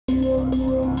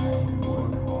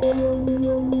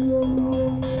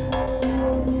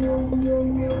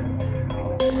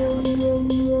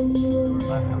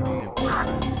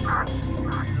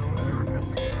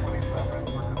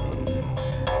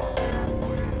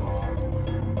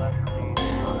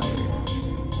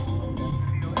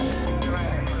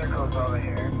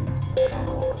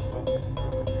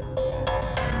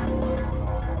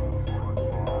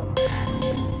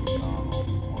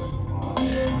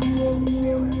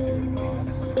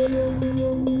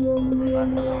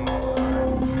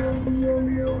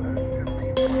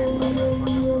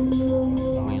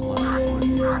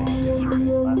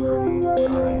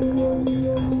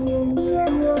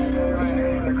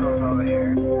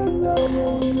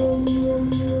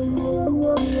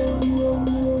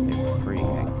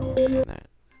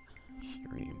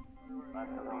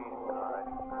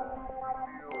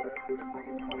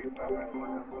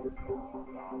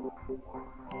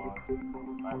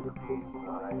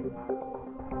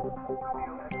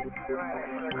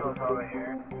Over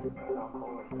here.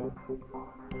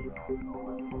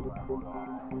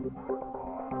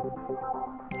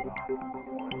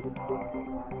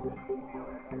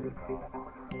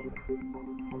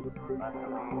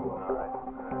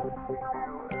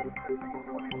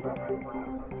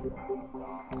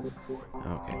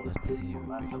 Okay, let's see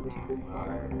what we can do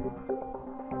here.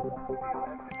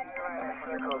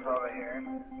 Circles over here.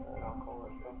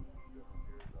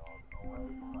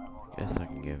 Guess I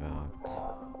can give out.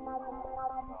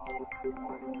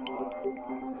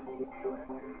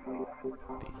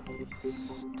 These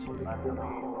two. You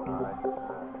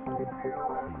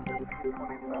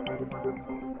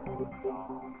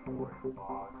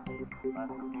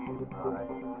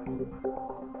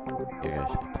guys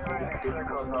should tell me in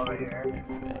the comment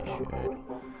section if I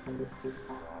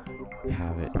should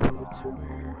have it so to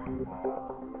where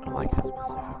I like a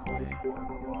specific way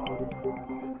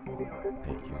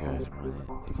that you guys want it,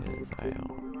 because I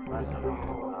don't really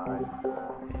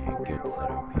have a good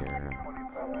setup here.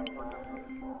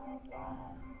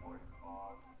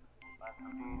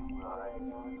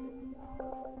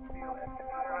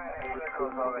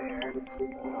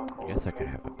 I guess I could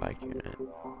have a bike unit.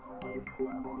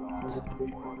 Let's see.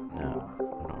 No, I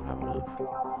don't have enough.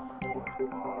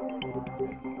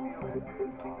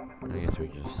 I guess we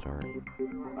just start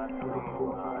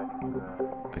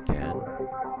again.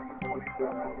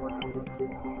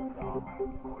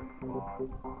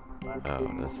 Oh,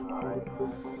 this.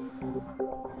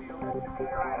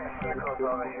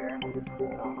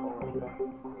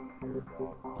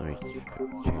 Let me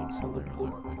change something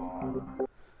really quick.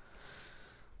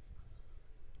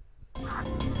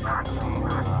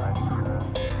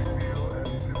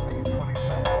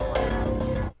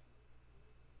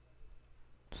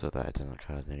 So that it doesn't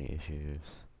cause any issues.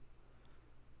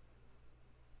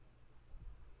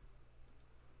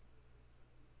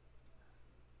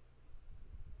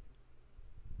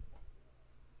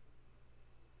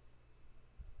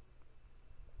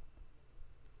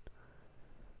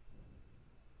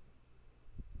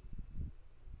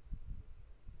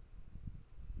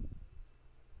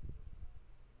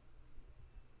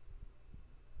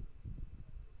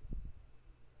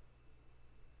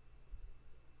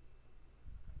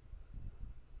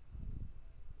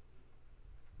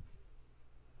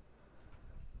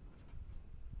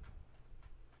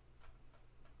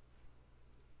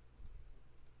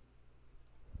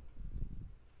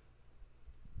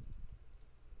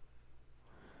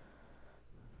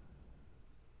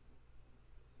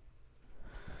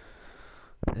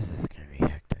 This is gonna be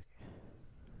hectic.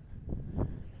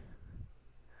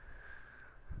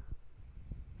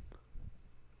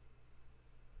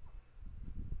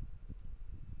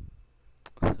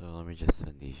 So let me just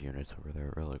send these units over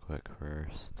there really quick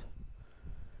first,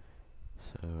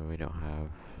 so we don't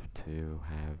have to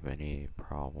have any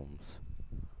problems.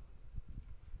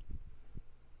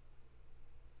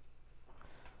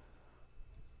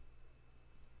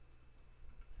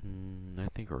 I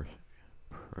think we're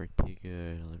pretty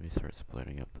good. Let me start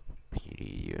splitting up the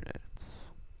PD units.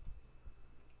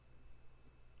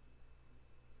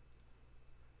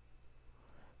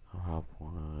 I'll have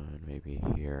one maybe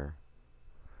here.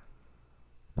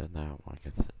 Then that one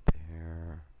can sit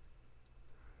there.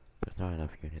 There's not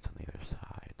enough units on the other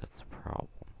side. That's the problem.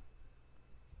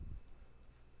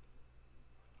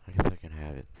 I guess I can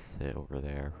have it sit over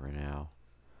there for now.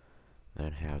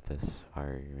 Then have this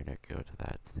fire unit go to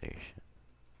that station.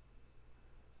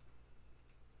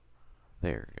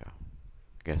 There we go.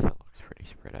 I guess that looks pretty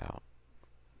spread out.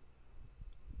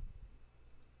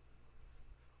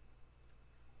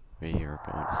 We are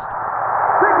going to start.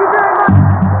 Thank you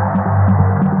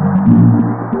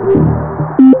very much!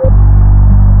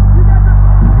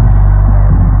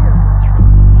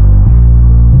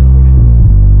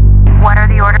 What are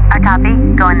the orders? I copy.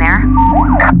 Go in there.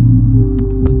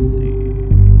 Let's see.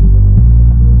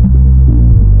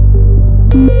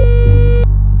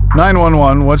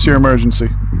 911, what's your emergency?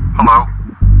 Hello?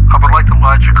 I would like to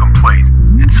lodge a complaint.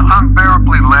 It's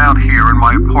unbearably loud here in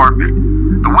my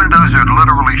apartment. The windows are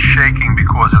literally shaking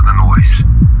because of the noise.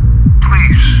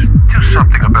 Please, do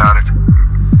something about it.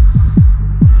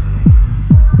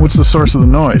 What's the source of the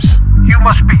noise? You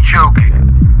must be joking.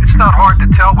 It's not hard to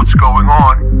tell what's going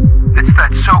on. It's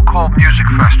that so-called music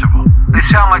festival. They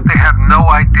sound like they have no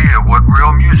idea what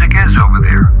real music is over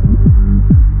there.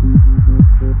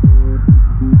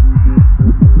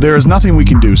 There is nothing we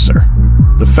can do, sir.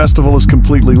 The festival is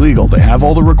completely legal. They have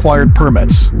all the required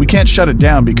permits. We can't shut it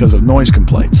down because of noise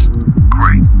complaints.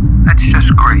 Great. That's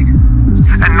just great.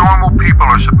 And normal people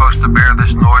are supposed to bear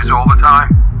this noise all the time?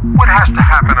 What has to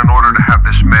happen in order to have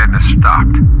this madness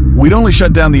stopped? We'd only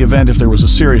shut down the event if there was a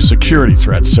serious security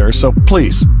threat, sir, so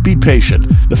please, be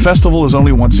patient. The festival is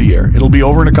only once a year. It'll be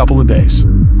over in a couple of days.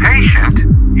 Patient?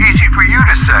 Easy for you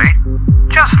to say.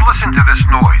 Just listen to this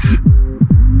noise.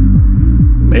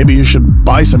 Maybe you should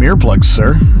buy some earplugs,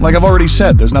 sir. Like I've already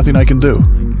said, there's nothing I can do.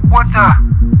 What the...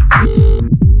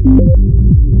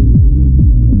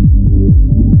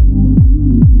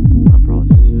 I'm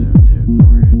probably just going to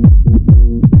ignore it.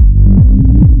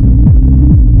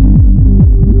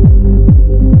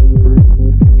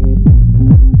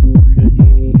 We're gonna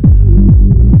need EMS.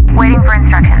 Waiting for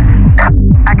instructions.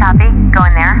 A copy.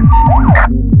 Going there.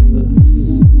 What's this?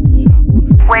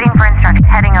 Shoplifting. Waiting for instructions.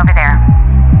 Heading over there.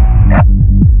 Let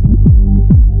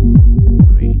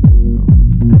me go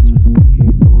mess with the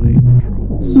volume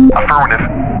controls. Affirmative.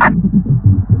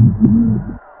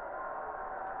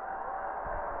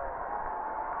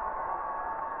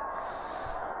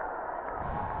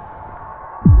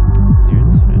 New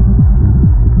incident.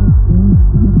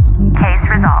 Case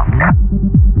resolved.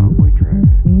 Wrong way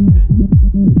driving. Okay.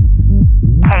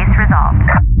 Case resolved.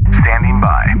 Standing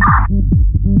by.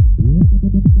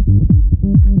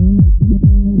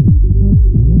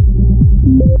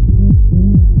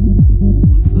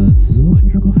 What's this?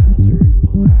 Electrical hazard.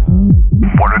 We'll have.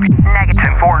 What are the... Negative.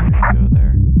 10-4. Go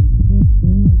there.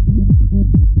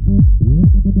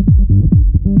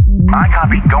 I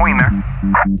copy. Going there.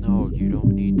 No, you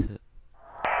don't need to.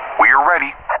 We're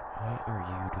ready. What are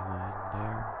you doing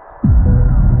there?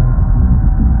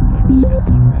 I'm just gonna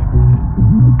send it back to.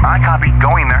 I copy.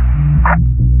 Going there.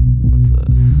 What's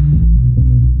this?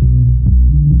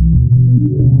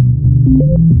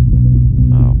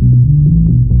 Oh.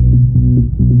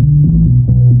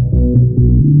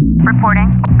 Reporting.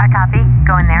 A copy.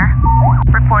 Going there.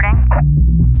 Reporting.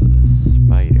 What's this?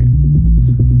 Spiders.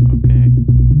 Okay.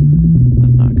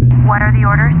 That's not good. What are the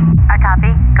orders? A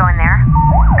copy. Going there.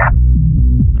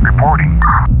 Reporting.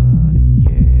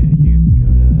 Yeah, you can go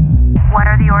to that. What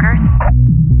are the orders?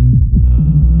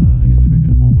 I guess we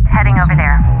can only. Heading over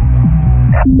there.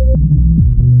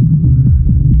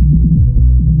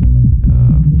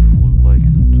 Flu-like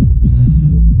symptoms.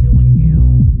 Feeling ill.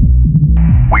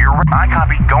 We're... I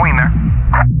copy. Going there.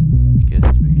 I guess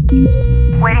we can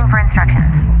just. Waiting for instructions.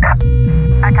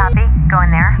 A copy. Going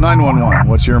there. 911,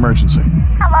 what's your emergency?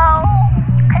 Hello?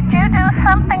 Could you do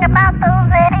something about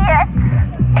those idiots?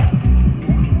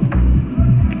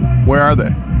 Where are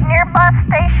they? Near bus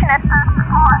station at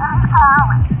 34th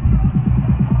College.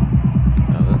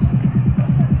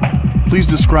 This. Please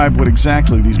describe what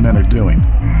exactly these men are doing.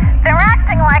 They're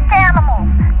acting like animals,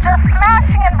 just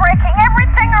smashing and breaking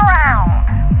everything around.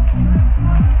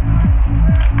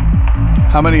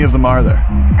 How many of them are there?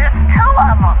 There's 2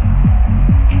 of them.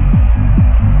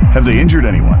 Have they injured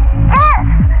anyone? Yes,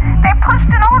 they pushed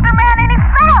an older man and he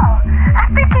fell. I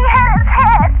think he hit his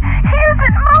head. He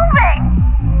isn't moving.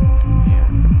 Yeah.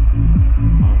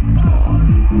 Calm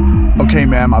yourself. Okay,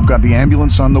 ma'am, I've got the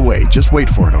ambulance on the way. Just wait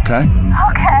for it, okay?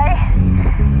 Okay.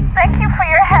 Thank you for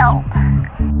your help.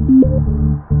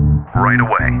 Right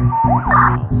away.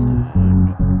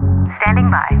 Standing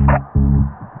by.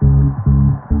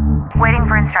 Waiting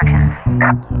for instructions.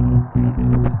 No, we don't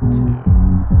need to set 2.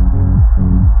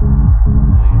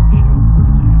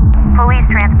 Shoplifting. Police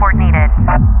transport needed.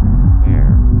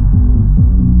 Where?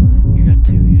 You got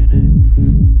 2 units.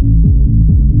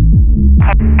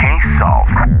 Case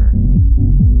solved. Where?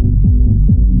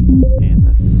 And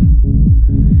this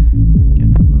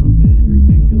gets a little bit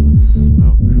ridiculous.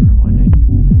 Smoke from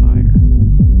undetected fire.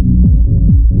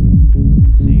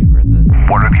 Let's see where this is.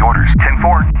 What are the orders?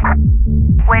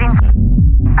 10-4. Waiting for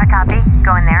a copy.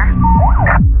 Going there.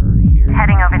 Over here.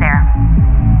 Heading over there.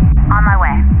 On my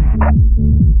way.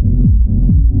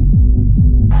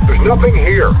 There's nothing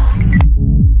here.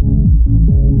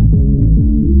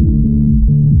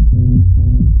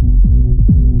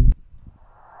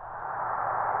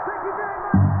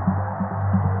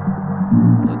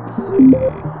 Let's see.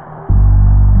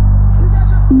 What's this?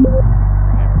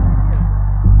 Bring it back.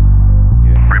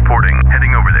 Yeah. Reporting.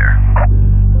 Heading over there.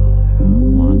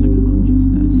 Lots of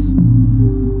consciousness.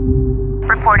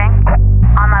 Reporting.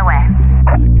 On my way.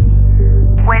 That guy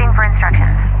there. Waiting for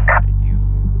instructions.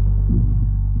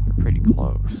 You're pretty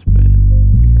close, but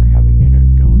you're having a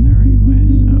unit going there anyway,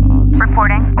 so I'll just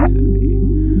Reporting. go back to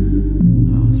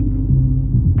the hospital.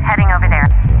 Heading over there.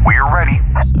 We're ready.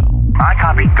 So, I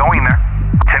copy. Going there.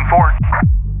 10-4.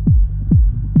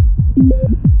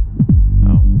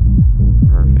 oh,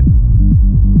 perfect.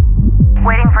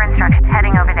 Waiting for instructions.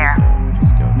 Heading over there. So,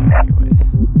 just go there anyways.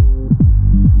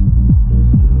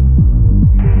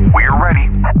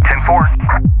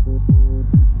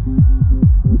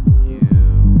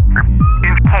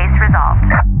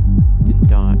 resolved. Did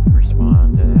not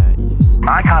respond to that. You just...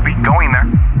 I copy. Going there.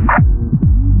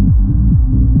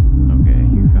 Okay,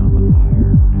 you found the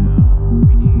fire. Now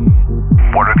we need...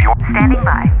 What are the orders? Standing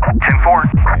by.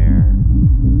 10-4. There.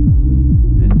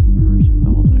 Missing person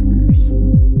with Alzheimer's.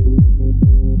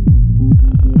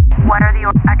 What are the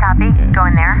orders? I copy. Okay.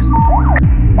 Going there.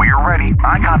 We're ready.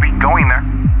 I copy. Going there.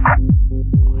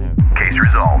 We'll have Case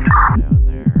resolved. down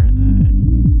there and then...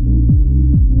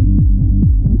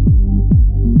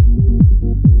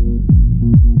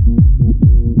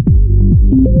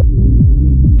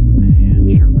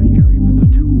 And sharp injury with a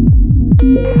tool.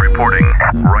 Reporting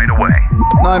right away.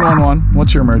 911,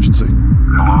 what's your emergency?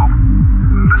 Hello?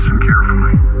 Listen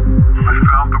carefully. I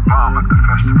found the bomb at the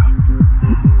festival.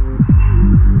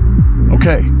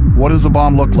 Okay, what does the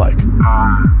bomb look like? It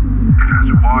has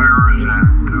wires and,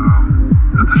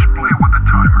 a display with a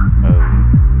timer. Oh.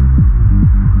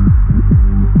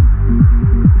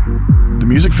 The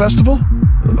music festival?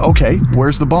 Okay,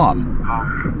 where's the bomb?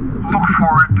 Look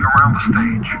for it around the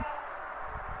stage.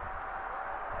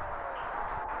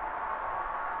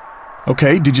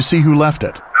 Okay, did you see who left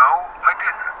it? No, I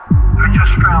didn't. I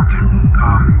just found it.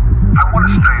 I want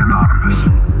to stay anonymous.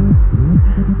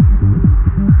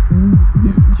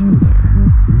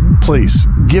 Please,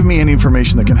 give me any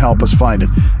information that can help us find it.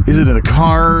 Is it in a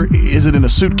car? Is it in a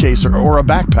suitcase or a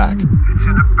backpack? It's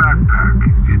in a backpack.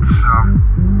 It's,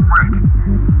 red.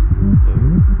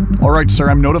 All right, sir,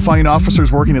 I'm notifying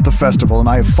officers working at the festival, and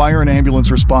I have fire and ambulance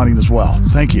responding as well.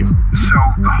 Thank you. So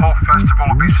the whole festival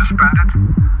will be suspended?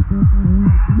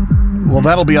 Well,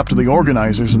 that'll be up to the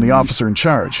organizers and the officer in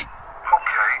charge.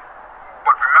 Okay.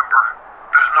 But remember,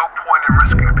 there's no point in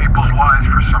risking people's lives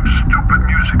for some stupid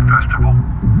music festival.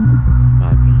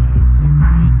 My opinion, I would say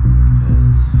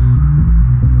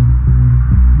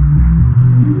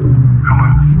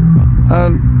Hello?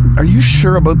 because... Are you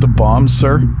sure about the bomb,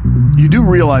 sir? You do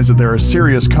realize that there are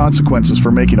serious consequences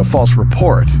for making a false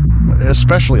report,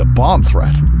 especially a bomb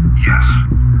threat. Yes.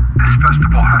 This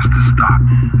festival has to stop.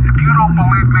 If you don't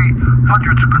believe me,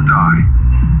 hundreds could die.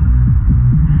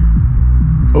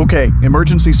 Okay,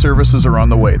 emergency services are on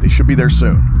the way. They should be there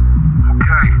soon.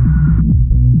 Okay.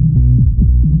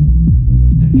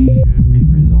 They should be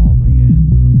resolving it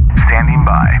sometime. Standing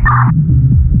by.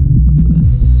 What's this?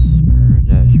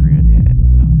 Pedestrian hit.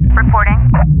 Okay. Reporting.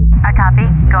 I copy.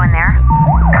 Going there.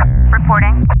 There.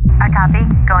 Reporting. I copy.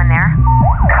 Going there.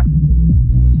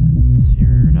 Since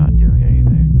you're not doing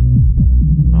anything,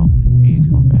 well, he's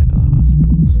going back to the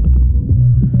hospital, so...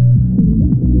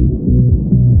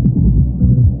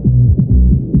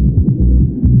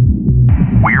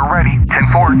 We're ready.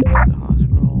 10-4. The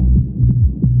hospital.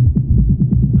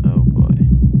 Oh boy.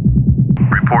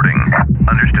 Reporting.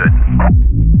 Understood.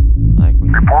 Like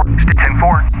when Report.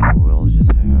 10-4. so we'll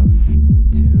just have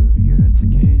 2 units in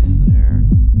case there.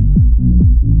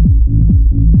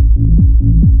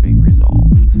 Being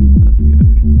resolved. That's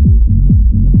good.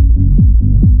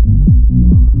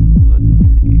 Let's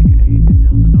see. Anything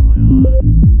else going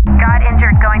on? Got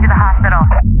injured. Going to the hospital.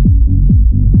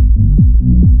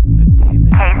 The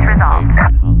damage. Case resolved.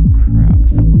 Oh crap!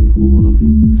 Someone pulled a.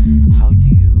 How do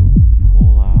you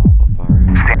pull out a fire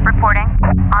hydrant? Reporting.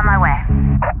 On my way.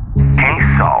 Case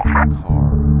solved. Car.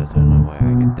 That's the only way I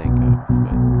can think of.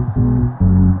 But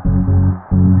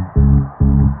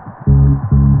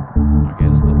I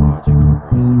guess the logical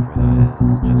reason for that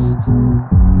is just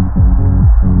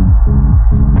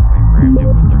somebody rammed it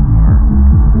with their car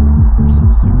for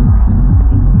some stupid reason.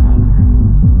 Chemical hazard.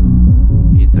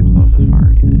 He's the closest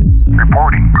fire unit. So.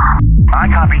 Reporting. I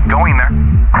copy. Going there.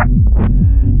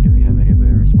 And do we have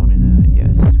anybody responding to that?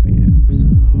 Yes, we do. So,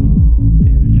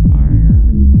 damage, fire,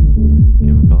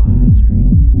 chemical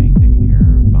hazards, being taken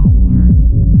care of, bomb alert.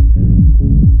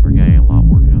 We're getting a lot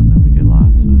more done than we did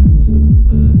last time, so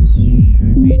this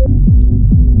should be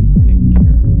taken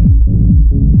care of.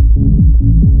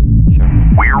 Sharp.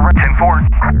 We're ready.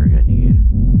 10-4. We're gonna need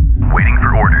Waiting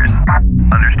for orders.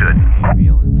 Understood.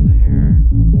 ambulance there.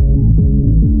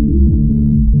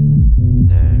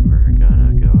 Then we're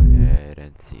gonna go ahead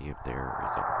and see if they're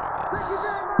resolving this.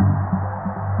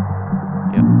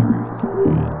 Yep, they're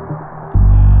resolving it.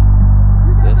 And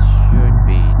then this should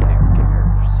be taken care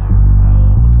of soon. I don't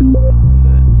know what's going on with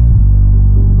it.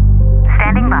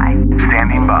 Standing by.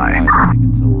 Standing by. Why is it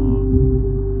taking so long?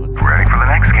 What's Ready this? for the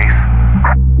next case.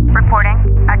 Reporting.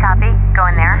 I copy.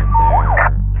 Going there.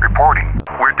 There. Reporting.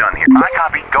 We're done here. I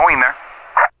copy. Going there.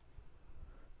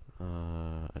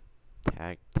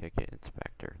 Tag ticket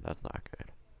inspector. That's not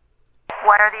good.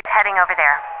 What are these heading over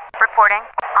there? Reporting.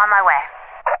 On my way.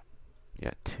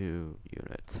 Got 2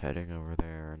 units heading over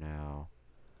there now.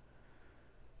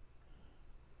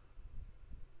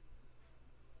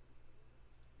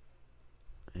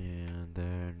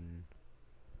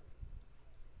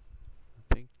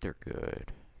 They're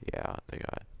good. Yeah, they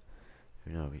got,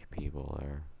 you know, people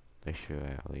there. They should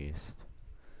at least.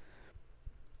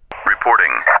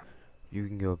 Reporting. You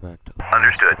can go back to the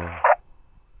Understood. hospital.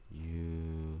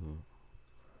 You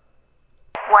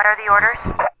What are the orders?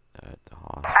 sit at the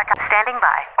hospital. Standing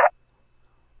by.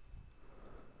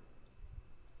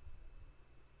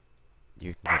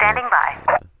 You can go Standing back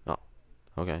by. to the,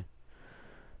 oh, okay.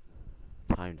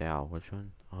 Timed out. Which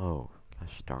one? Oh,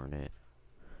 gosh darn it.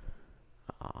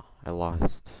 I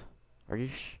lost. Are you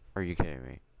kidding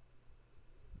me?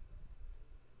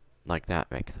 Like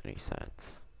that makes any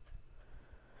sense.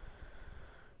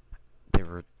 There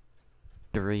were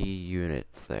 3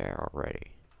 units there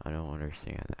already. I don't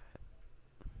understand that.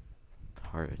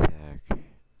 Heart attack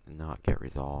did not get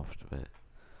resolved, but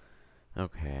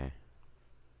okay.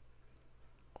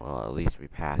 Well, at least we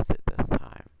passed it this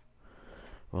time.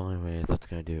 Well, anyways, that's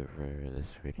gonna do it for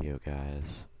this video, guys.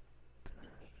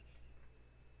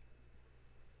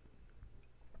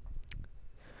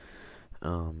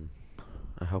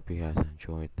 I hope you guys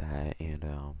enjoyed that, and,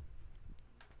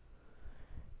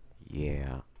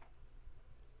 yeah.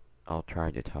 I'll try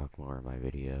to talk more in my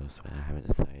videos, but I haven't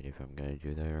decided if I'm gonna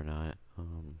do that or not.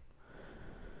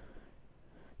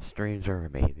 Streams are a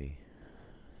maybe.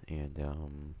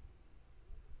 And,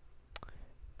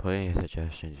 put any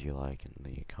suggestions you like in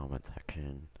the comment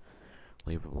section.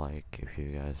 Leave a like if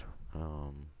you guys,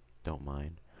 don't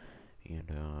mind. And,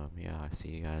 yeah, I'll see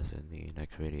you guys in the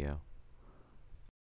next video.